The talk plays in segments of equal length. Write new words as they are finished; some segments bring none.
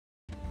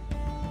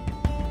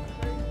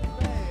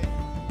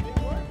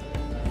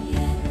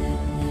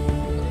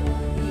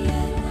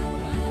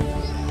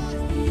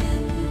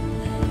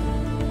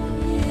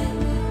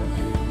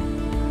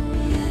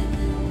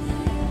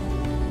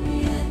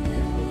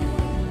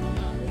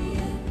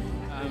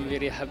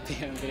very happy.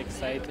 I'm very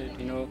excited.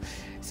 You know,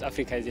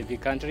 Africa is a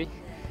big country,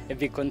 a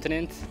big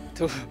continent.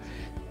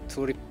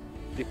 To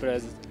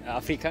represent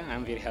Africa,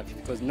 I'm very happy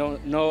because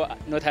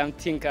no time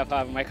think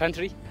about my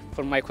country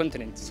for my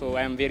continent. So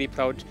I'm very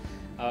proud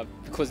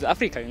because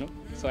Africa, you know.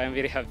 So I'm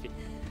very happy.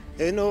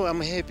 You know,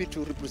 I'm happy to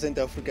represent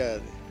Africa.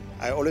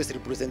 I always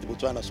represent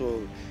Botswana,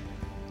 so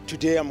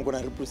today I'm going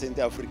to represent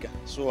Africa.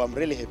 So I'm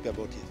really happy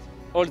about it.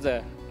 All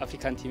the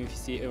African team, if you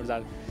see, all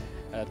the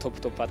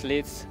top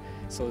athletes,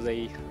 so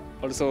they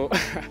also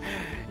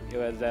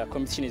the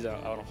competition is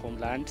our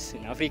homeland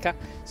in Africa.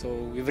 So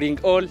we bring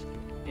all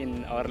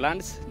in our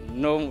lands.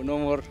 No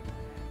more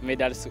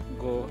medals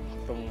go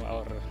from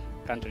our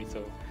country.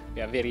 So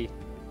we are very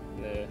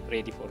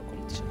ready for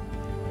competition.